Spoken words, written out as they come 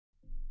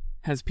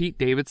Has Pete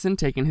Davidson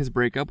taken his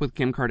breakup with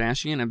Kim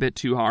Kardashian a bit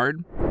too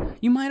hard?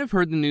 You might have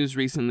heard the news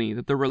recently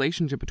that the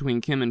relationship between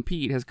Kim and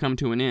Pete has come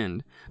to an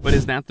end, but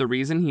is that the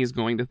reason he is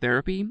going to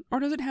therapy, or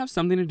does it have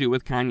something to do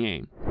with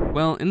Kanye?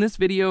 Well, in this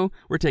video,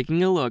 we're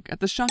taking a look at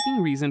the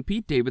shocking reason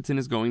Pete Davidson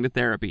is going to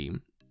therapy.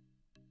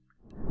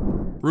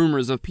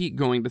 Rumors of Pete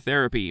going to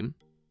therapy.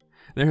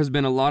 There has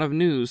been a lot of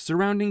news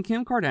surrounding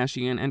Kim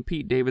Kardashian and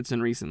Pete Davidson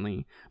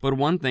recently, but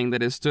one thing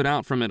that has stood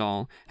out from it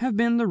all have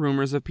been the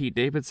rumors of Pete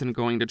Davidson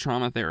going to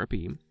trauma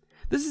therapy.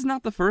 This is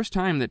not the first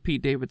time that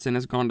Pete Davidson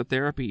has gone to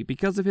therapy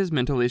because of his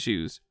mental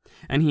issues,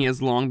 and he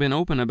has long been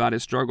open about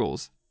his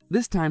struggles.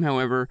 This time,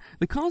 however,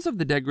 the cause of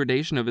the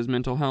degradation of his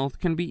mental health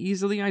can be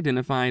easily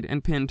identified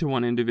and pinned to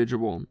one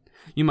individual.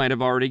 You might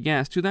have already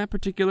guessed who that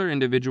particular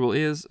individual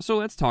is, so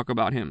let's talk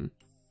about him.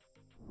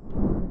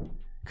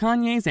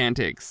 Kanye's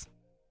antics.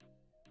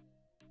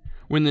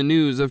 When the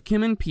news of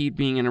Kim and Pete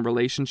being in a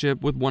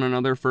relationship with one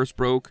another first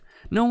broke,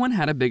 no one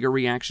had a bigger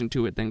reaction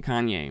to it than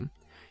Kanye.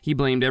 He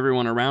blamed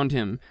everyone around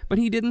him, but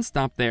he didn't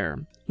stop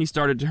there. He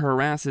started to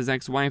harass his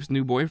ex-wife's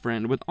new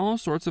boyfriend with all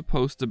sorts of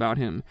posts about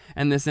him,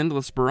 and this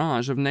endless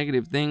barrage of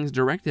negative things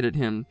directed at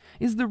him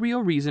is the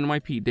real reason why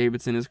Pete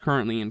Davidson is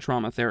currently in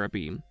trauma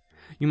therapy.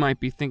 You might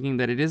be thinking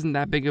that it isn't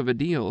that big of a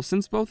deal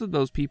since both of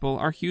those people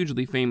are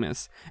hugely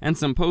famous, and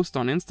some posts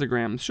on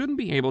Instagram shouldn't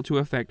be able to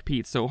affect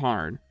Pete so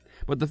hard.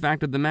 But the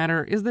fact of the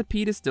matter is that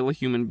Pete is still a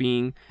human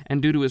being,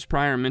 and due to his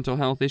prior mental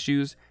health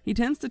issues, he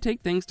tends to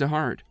take things to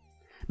heart.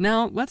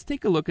 Now, let's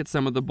take a look at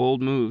some of the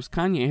bold moves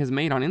Kanye has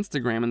made on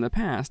Instagram in the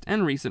past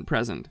and recent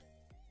present.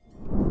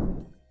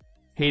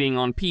 Hating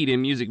on Pete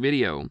in music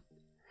video.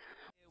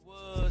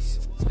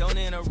 Don't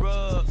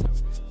interrupt,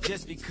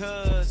 just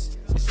because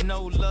it's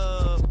no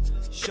love,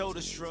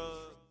 shoulder shrug.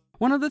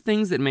 One of the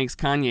things that makes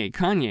Kanye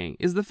Kanye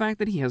is the fact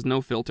that he has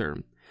no filter.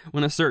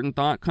 When a certain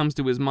thought comes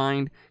to his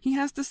mind, he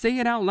has to say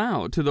it out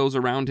loud to those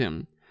around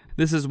him.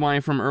 This is why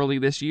from early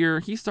this year,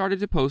 he started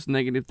to post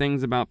negative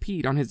things about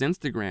Pete on his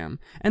Instagram,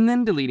 and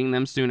then deleting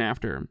them soon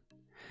after.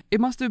 It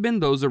must have been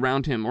those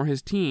around him or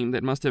his team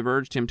that must have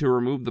urged him to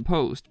remove the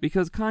post,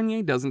 because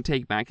Kanye doesn't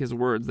take back his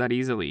words that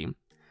easily.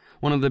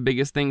 One of the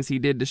biggest things he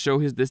did to show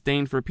his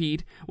disdain for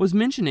Pete was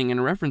mentioning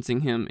and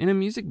referencing him in a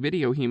music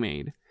video he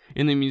made.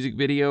 In the music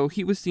video,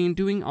 he was seen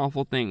doing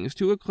awful things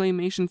to a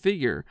claymation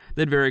figure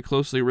that very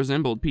closely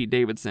resembled Pete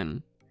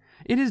Davidson.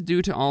 It is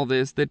due to all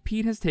this that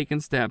Pete has taken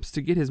steps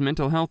to get his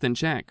mental health in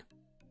check.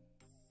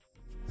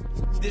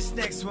 This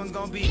next one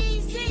gonna be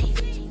easy.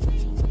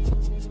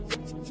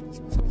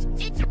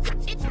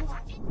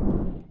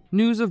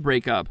 News of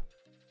breakup.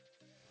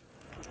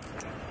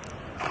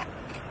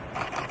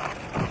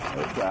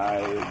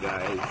 Guys,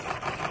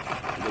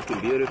 looking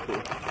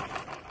beautiful.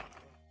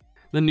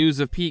 The news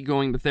of Pete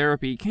going to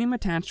therapy came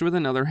attached with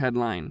another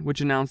headline, which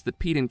announced that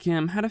Pete and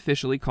Kim had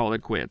officially called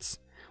it quits.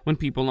 When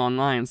people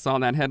online saw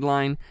that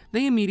headline,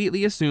 they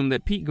immediately assumed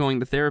that Pete going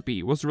to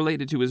therapy was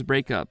related to his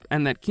breakup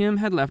and that Kim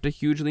had left a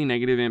hugely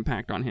negative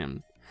impact on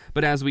him.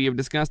 But as we have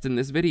discussed in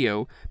this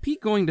video,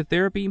 Pete going to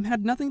therapy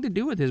had nothing to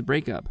do with his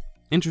breakup.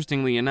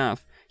 Interestingly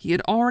enough, he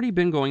had already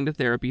been going to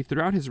therapy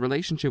throughout his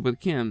relationship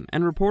with Kim,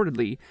 and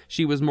reportedly,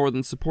 she was more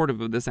than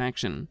supportive of this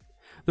action.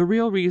 The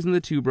real reason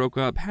the two broke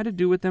up had to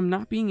do with them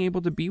not being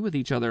able to be with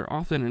each other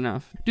often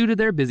enough due to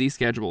their busy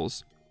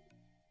schedules.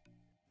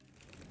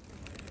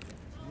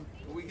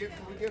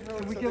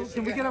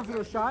 Can we get up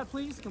for a shot,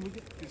 please?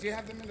 Did you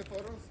have them in the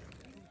photos?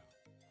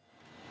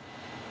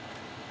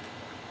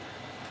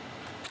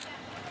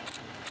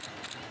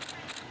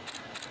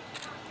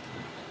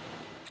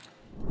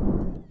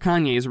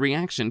 Kanye's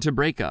reaction to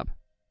breakup.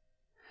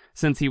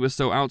 Since he was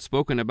so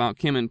outspoken about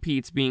Kim and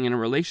Pete's being in a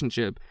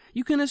relationship,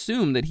 you can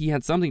assume that he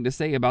had something to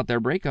say about their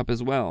breakup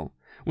as well.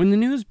 When the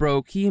news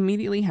broke, he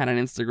immediately had an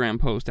Instagram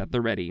post at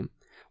the ready.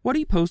 What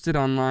he posted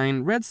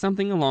online read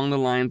something along the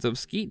lines of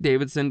 "Skeet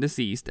Davidson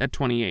deceased at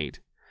 28.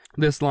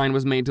 This line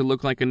was made to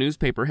look like a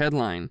newspaper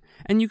headline,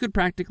 and you could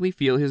practically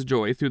feel his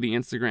joy through the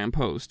Instagram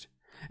post.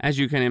 As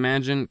you can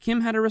imagine,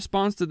 Kim had a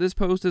response to this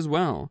post as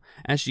well,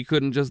 as she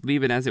couldn't just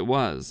leave it as it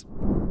was.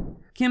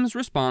 Kim's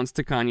response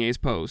to Kanye's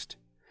post.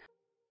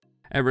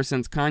 Ever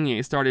since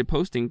Kanye started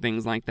posting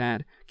things like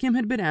that, Kim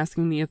had been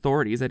asking the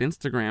authorities at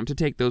Instagram to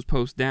take those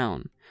posts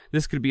down.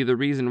 This could be the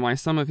reason why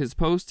some of his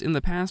posts in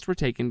the past were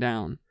taken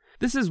down.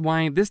 This is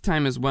why, this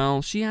time as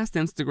well, she asked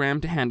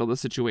Instagram to handle the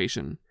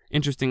situation.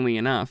 Interestingly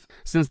enough,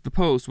 since the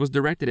post was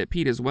directed at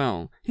Pete as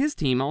well, his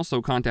team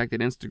also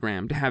contacted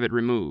Instagram to have it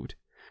removed.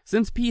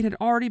 Since Pete had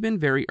already been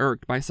very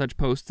irked by such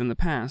posts in the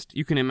past,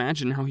 you can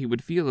imagine how he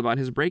would feel about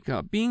his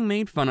breakup being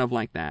made fun of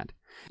like that.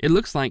 It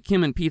looks like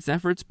Kim and Pete's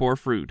efforts bore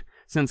fruit,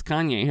 since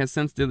Kanye has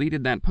since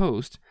deleted that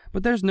post,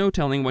 but there's no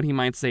telling what he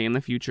might say in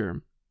the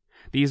future.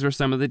 These are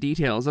some of the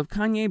details of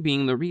Kanye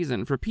being the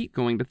reason for Pete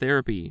going to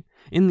therapy.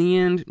 In the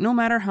end, no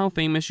matter how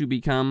famous you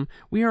become,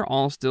 we are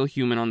all still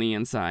human on the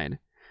inside.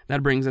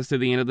 That brings us to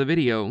the end of the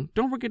video.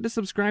 Don't forget to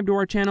subscribe to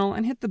our channel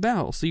and hit the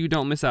bell so you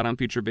don't miss out on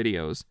future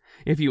videos.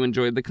 If you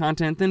enjoyed the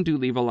content, then do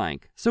leave a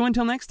like. So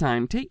until next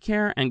time, take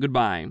care and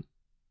goodbye.